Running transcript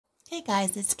Hey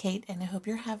guys, it's Kate and I hope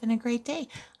you're having a great day.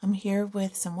 I'm here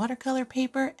with some watercolor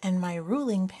paper and my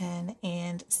ruling pen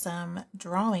and some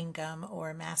drawing gum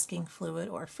or masking fluid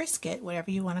or Frisket,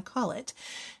 whatever you want to call it.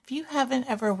 If you haven't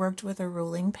ever worked with a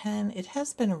ruling pen, it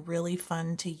has been really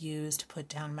fun to use to put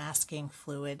down masking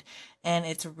fluid, and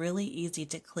it's really easy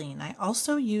to clean. I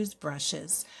also use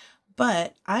brushes,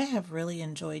 but I have really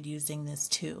enjoyed using this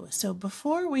too. So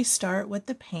before we start with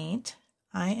the paint,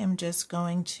 I am just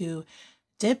going to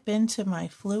dip into my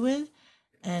fluid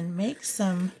and make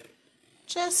some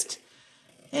just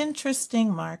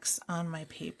interesting marks on my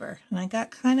paper. And I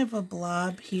got kind of a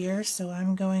blob here, so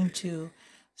I'm going to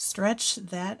stretch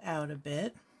that out a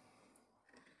bit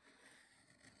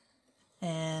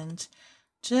and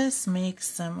just make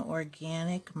some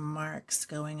organic marks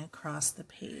going across the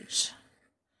page.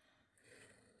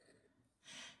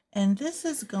 And this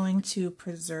is going to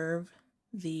preserve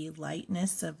the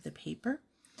lightness of the paper.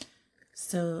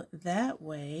 So that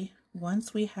way,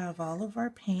 once we have all of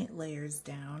our paint layers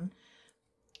down,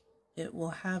 it will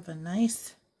have a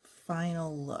nice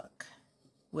final look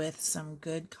with some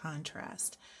good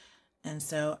contrast. And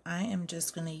so I am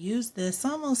just going to use this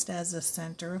almost as a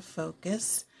center of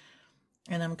focus,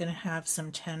 and I'm going to have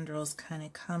some tendrils kind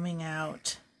of coming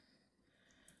out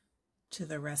to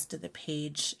the rest of the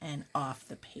page and off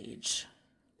the page.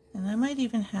 And I might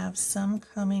even have some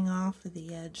coming off of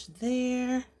the edge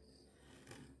there.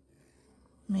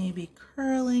 Maybe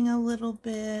curling a little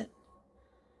bit.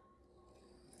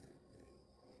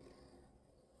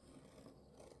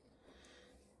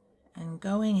 And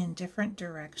going in different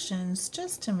directions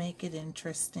just to make it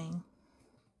interesting.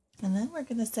 And then we're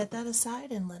going to set that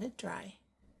aside and let it dry.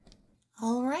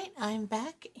 All right, I'm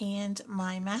back and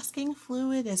my masking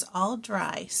fluid is all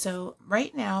dry. So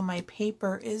right now my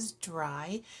paper is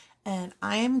dry. And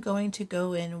I am going to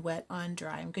go in wet on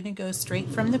dry. I'm going to go straight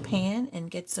from the pan and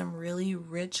get some really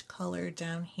rich color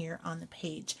down here on the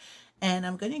page. And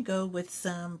I'm going to go with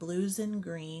some blues and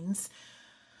greens.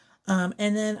 And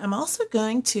then I'm also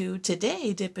going to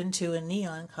today dip into a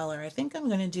neon color. I think I'm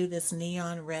going to do this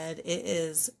neon red. It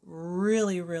is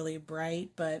really, really bright,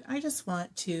 but I just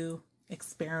want to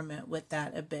experiment with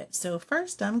that a bit. So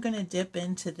first I'm going to dip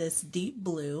into this deep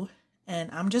blue,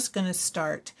 and I'm just going to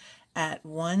start at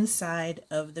one side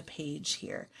of the page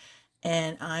here,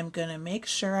 and I'm going to make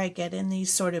sure I get in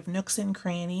these sort of nooks and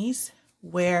crannies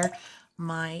where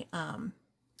my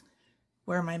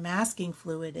masking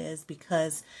fluid is,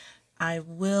 because I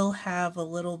will have a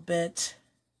little bit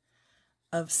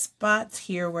of spots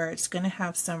here where it's going to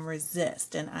have some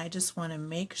resist, and I just want to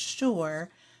make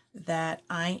sure that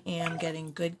I am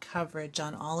getting good coverage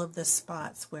on all of the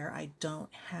spots where I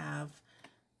don't have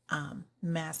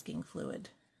masking fluid.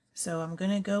 So I'm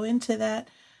going to go into that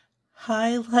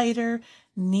highlighter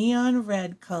neon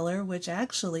red color, which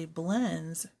actually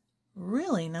blends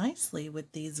really nicely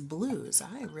with these blues.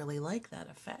 I really like that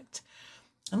effect.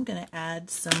 I'm going to add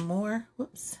some more, I'm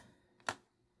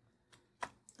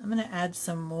going to add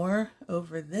some more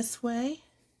over this way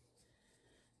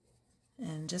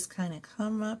and just kind of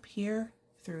come up here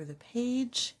through the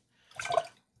page.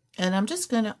 And I'm just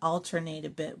going to alternate a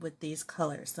bit with these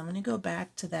colors. So I'm going to go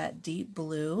back to that deep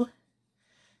blue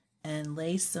and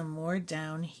lay some more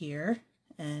down here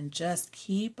and just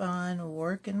keep on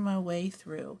working my way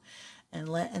through and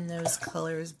letting those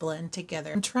colors blend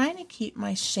together. I'm trying to keep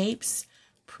my shapes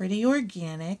pretty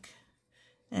organic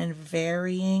and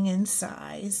varying in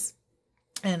size.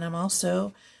 And I'm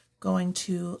also going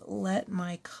to let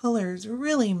my colors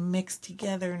really mix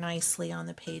together nicely on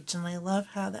the page. And I love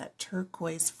how that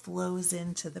turquoise flows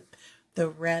into the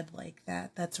red like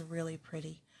that. That's really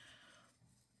pretty.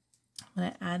 I'm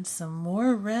going to add some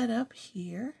more red up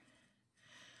here.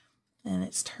 And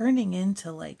it's turning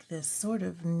into like this sort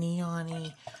of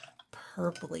neon-y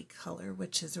purpley color,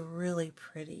 which is really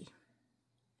pretty.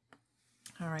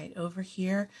 All right, over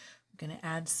here, I'm going to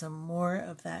add some more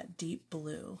of that deep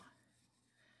blue.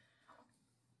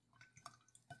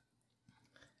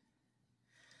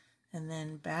 And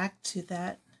then back to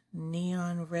that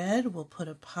neon red, we'll put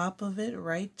a pop of it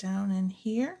right down in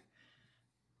here.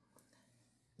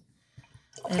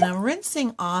 And I'm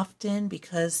rinsing often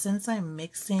because since I'm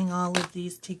mixing all of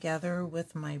these together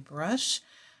with my brush,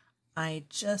 I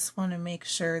just want to make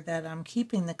sure that I'm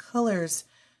keeping the colors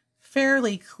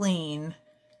fairly clean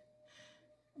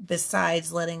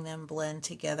besides letting them blend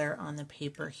together on the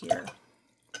paper here.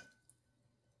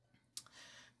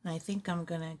 And I think I'm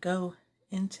going to go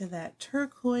into that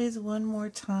turquoise one more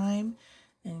time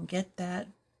and get that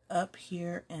up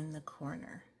here in the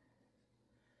corner.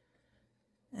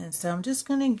 And so I'm just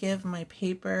going to give my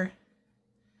paper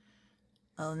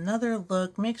another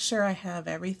look, make sure I have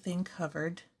everything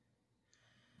covered,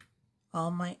 all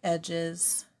my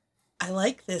edges. I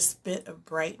like this bit of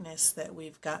brightness that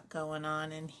we've got going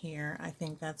on in here. I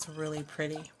think that's really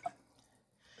pretty.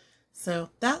 So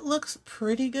that looks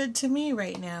pretty good to me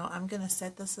right now. I'm going to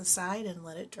set this aside and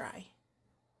let it dry.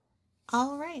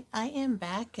 All right, I am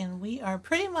back and we are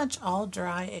pretty much all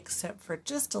dry except for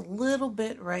just a little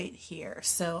bit right here.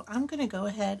 So I'm going to go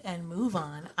ahead and move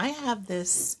on. I have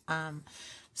this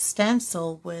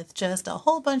stencil with just a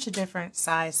whole bunch of different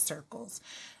size circles.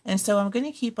 And so I'm going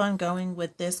to keep on going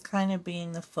with this kind of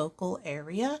being the focal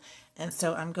area. And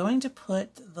so I'm going to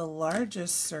put the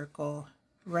largest circle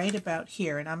right about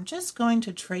here. And I'm just going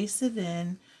to trace it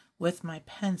in with my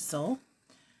pencil,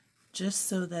 just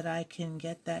so that I can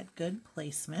get that good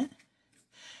placement.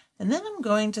 And then I'm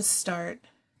going to start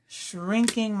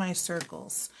shrinking my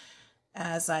circles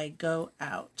as I go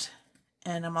out.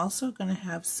 And I'm also going to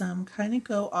have some kind of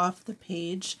go off the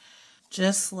page,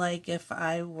 just like if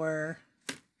I were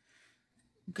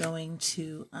going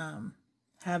to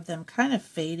have them kind of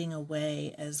fading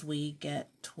away as we get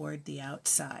toward the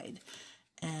outside.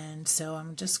 And so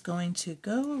I'm just going to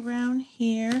go around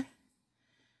here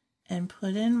and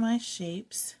put in my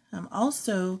shapes. I'm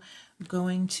also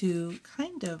going to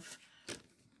kind of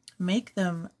make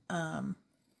them a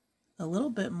little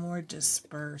bit more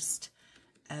dispersed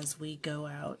as we go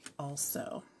out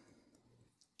also.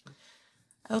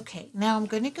 Okay, now I'm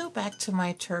going to go back to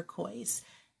my turquoise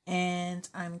and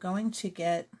I'm going to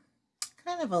get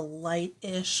kind of a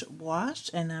light-ish wash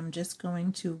and I'm just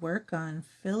going to work on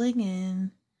filling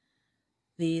in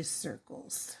these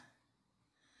circles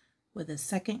with a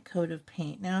second coat of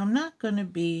paint. Now I'm not going to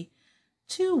be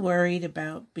too worried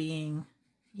about being,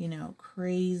 you know,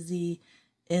 crazy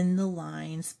in the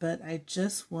lines, but I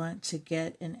just want to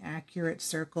get an accurate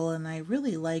circle, and I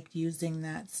really like using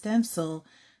that stencil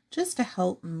just to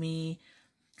help me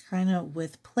kind of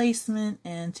with placement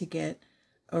and to get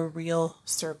a real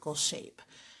circle shape.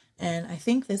 And I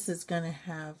think this is going to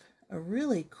have a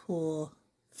really cool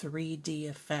 3D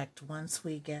effect once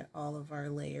we get all of our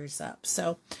layers up.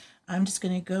 So I'm just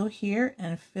going to go here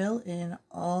and fill in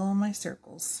all my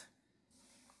circles.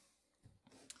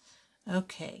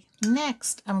 Okay,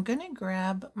 next I'm going to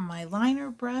grab my liner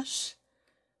brush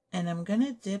and I'm going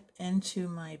to dip into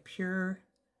my pure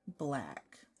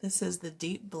black. This is the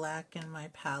deep black in my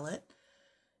palette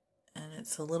and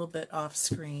it's a little bit off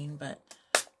screen, but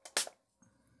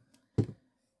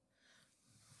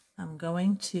I'm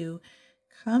going to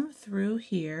come through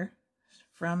here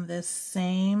from this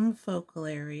same focal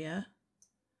area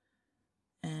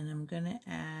and I'm going to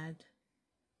add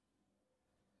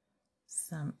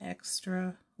some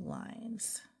extra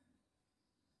lines.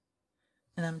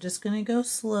 And I'm just going to go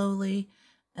slowly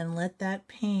and let that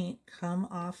paint come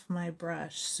off my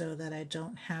brush so that I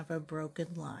don't have a broken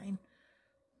line.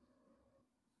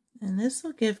 And this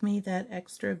will give me that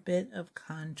extra bit of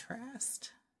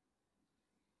contrast.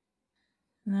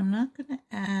 And I'm not going to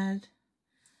add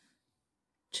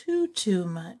too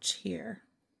much here,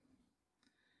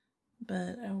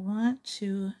 but I want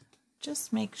to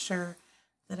just make sure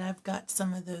that I've got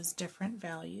some of those different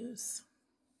values.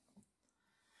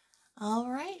 All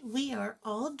right, we are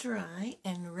all dry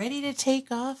and ready to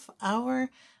take off our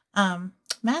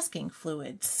masking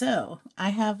fluid. So I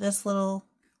have this little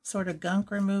sort of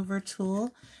gunk remover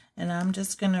tool and I'm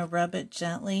just going to rub it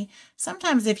gently.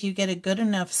 Sometimes if you get a good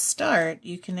enough start,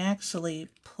 you can actually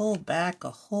pull back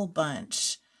a whole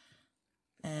bunch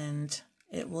and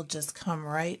it will just come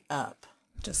right up,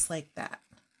 just like that.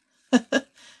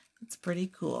 It's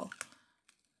pretty cool.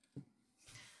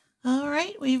 All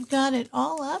right, we've got it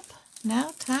all up.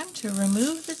 Now time to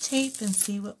remove the tape and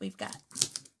see what we've got.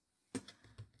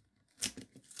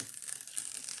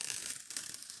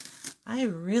 I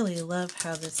really love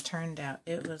how this turned out.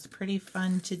 It was pretty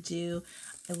fun to do.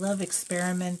 I love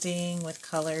experimenting with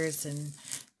colors and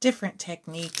different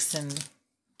techniques and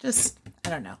just, I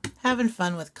don't know, having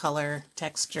fun with color,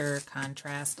 texture,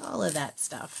 contrast, all of that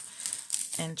stuff.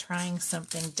 And trying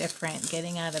something different,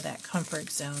 getting out of that comfort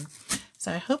zone.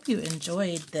 So I hope you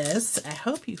enjoyed this. I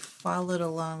hope you followed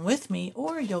along with me,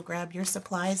 or you'll grab your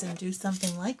supplies and do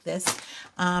something like this.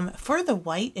 For the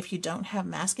white, if you don't have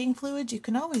masking fluid, you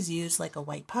can always use like a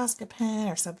white Posca pen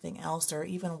or something else, or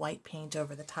even white paint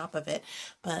over the top of it.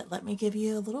 But let me give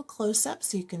you a little close-up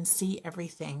so you can see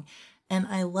everything. And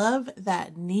I love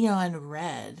that neon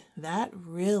red. That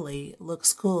really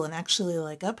looks cool. And actually,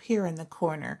 like up here in the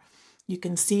corner, you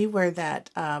can see where that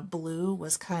blue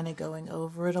was kind of going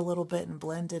over it a little bit and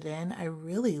blended in. I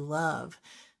really love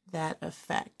that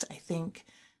effect. I think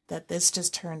that this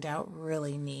just turned out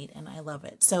really neat and I love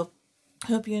it. So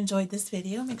Hope you enjoyed this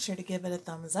video. Make sure to give it a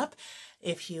thumbs up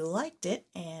if you liked it,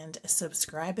 and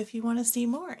subscribe if you want to see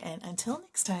more. And until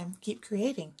next time, keep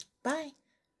creating. Bye.